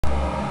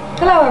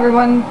Hello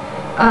everyone.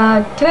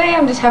 Today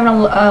I'm just having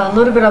a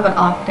little bit of an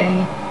off day.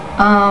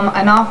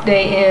 An off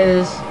day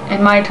is,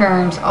 in my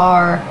terms,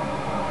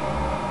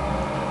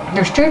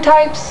 there's two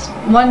types.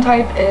 One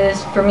type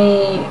is for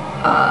me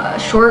a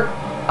short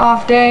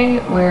off day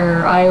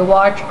where I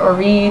watch or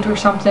read or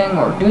something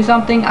or do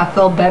something. I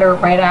feel better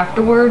right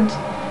afterwards.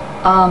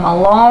 A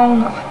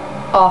long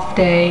off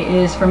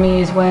day is for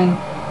me is when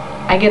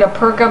I get a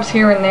perk ups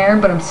here and there,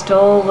 but I'm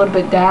still a little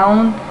bit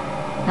down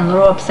and a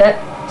little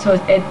upset. So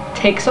it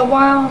takes a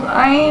while.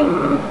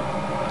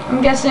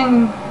 I'm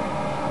guessing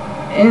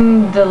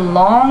in the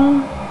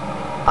long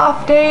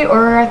off day,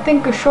 or I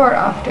think a short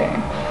off day.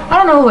 I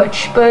don't know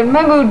which, but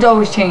my moods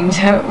always change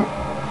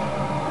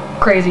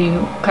crazy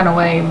kind of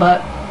way.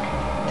 But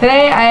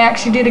today I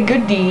actually did a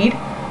good deed.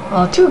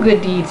 Well, two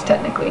good deeds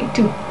technically.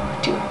 Two.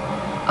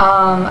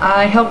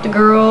 I helped a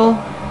girl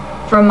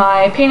from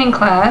my painting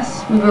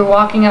class. We were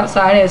walking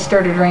outside and it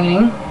started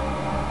raining.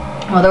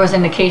 Well, there was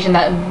an indication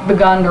that it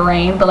begun to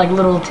rain, but like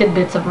little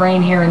tidbits of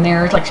rain here and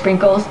there, like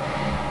sprinkles.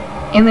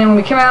 And then when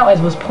we came out,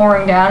 it was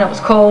pouring down. It was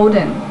cold,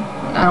 and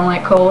I don't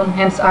like cold.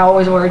 Hence, I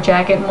always wear a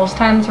jacket most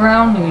times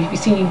around. If you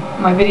see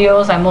my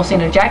videos, I'm mostly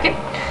in a jacket.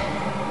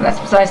 That's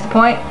besides the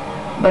point.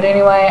 But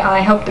anyway, I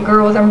helped the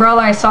girl with an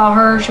umbrella. I saw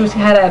her. She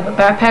had a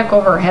backpack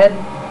over her head,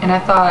 and I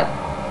thought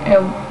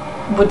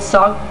it would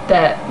suck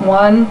that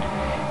one,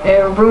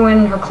 it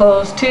ruined her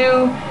clothes.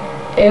 Two,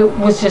 it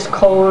was just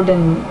cold,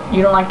 and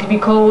you don't like to be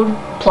cold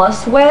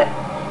plus wet,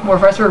 or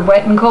if I were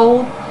wet and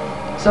cold.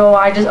 So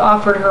I just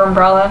offered her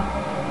umbrella,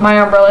 my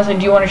umbrella. Said,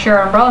 "Do you want to share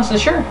an umbrella?" I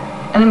said, "Sure."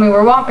 And then we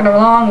were walking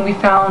along and we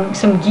found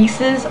some geese.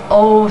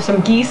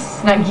 Some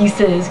geese, not geese,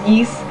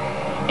 geese.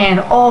 And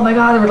oh my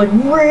god, they were like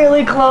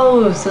really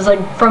close. It's like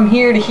from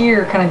here to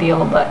here kind of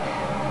deal. But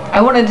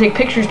I wanted to take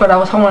pictures, but I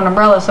was holding an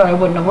umbrella, so I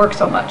wouldn't have worked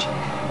so much.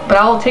 But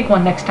I will take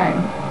one next time,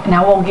 and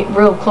I will get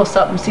real close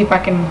up and see if I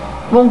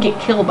won't get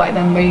killed by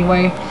them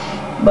anyway.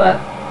 But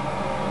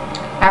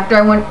after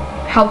I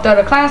helped out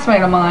a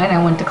classmate of mine,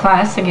 I went to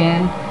class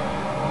again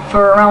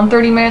for around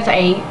 30 minutes. I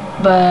ate,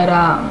 but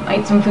I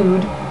ate some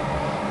food.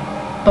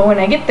 But when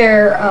I get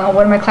there,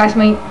 one of my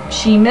classmates,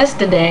 she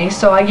missed a day,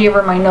 so I gave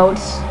her my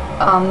notes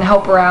to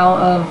help her out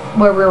of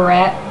where we were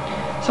at.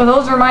 So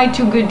those were my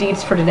two good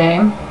deeds for today.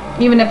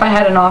 Even if I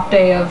had an off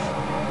day of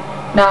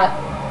not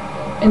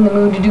in the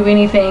mood to do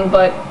anything,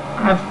 but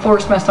I've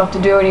forced myself to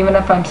do it, even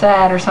if I'm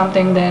sad or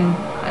something, then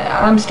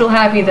I'm still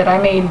happy that I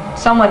made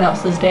someone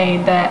else's day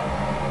that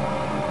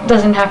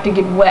doesn't have to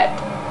get wet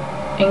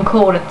and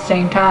cold at the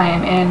same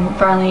time and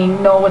finally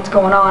know what's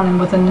going on and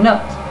within the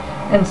notes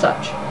and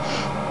such.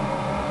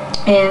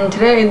 And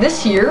today,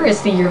 this year,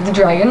 is the year of the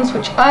dragons,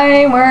 which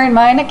I'm wearing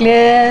my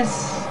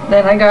necklace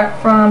that I got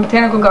from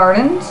Botanical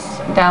Gardens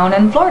down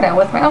in Florida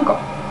with my uncle.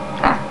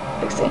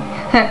 Big thing.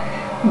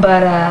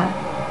 But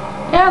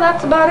yeah,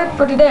 that's about it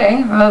for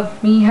today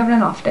of me having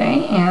an off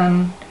day.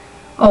 And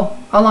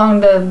along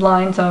the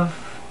lines of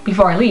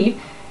before I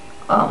leave,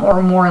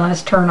 or more or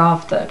less turn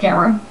off the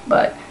camera,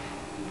 but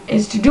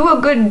is to do a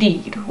good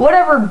deed,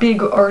 whatever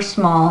big or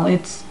small.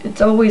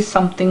 It's always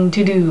something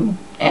to do,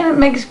 and it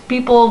makes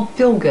people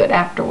feel good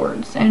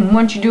afterwards. And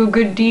once you do a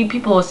good deed,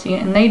 people will see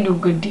it and they do a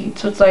good deed.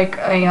 So it's like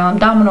a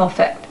domino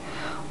effect,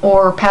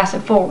 or pass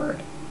it forward.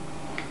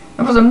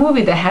 There was a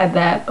movie that had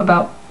that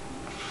about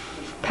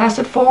pass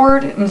it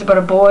forward, and it's about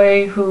a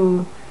boy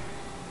who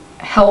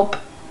helped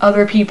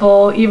other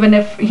people. Even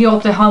if he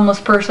helped a homeless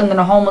person, then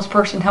a homeless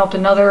person helped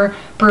another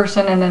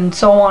person, and then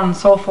so on and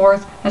so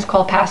forth. It's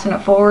called Passing It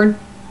Forward.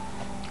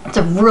 It's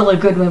a really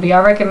good movie.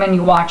 I recommend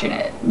you watching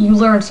it. You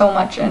learn so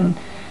much and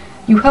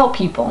you help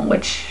people,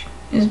 which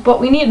is what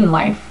we need in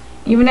life.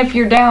 Even if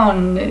you're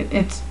down,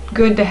 it's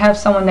good to have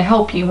someone to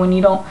help you when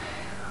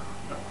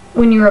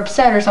you're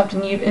upset or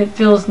something. It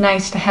feels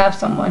nice to have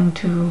someone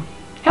to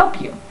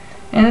help you.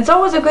 And it's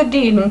always a good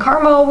deed, and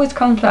karma always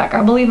comes back.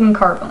 I believe in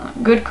karma.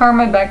 Good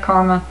karma, bad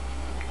karma.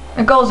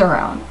 It goes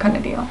around kind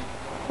of deal.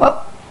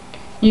 Well,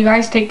 you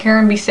guys take care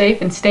and be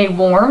safe and stay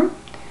warm.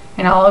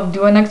 And I'll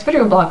do a next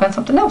video blog on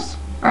something else.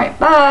 Alright,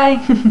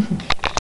 bye!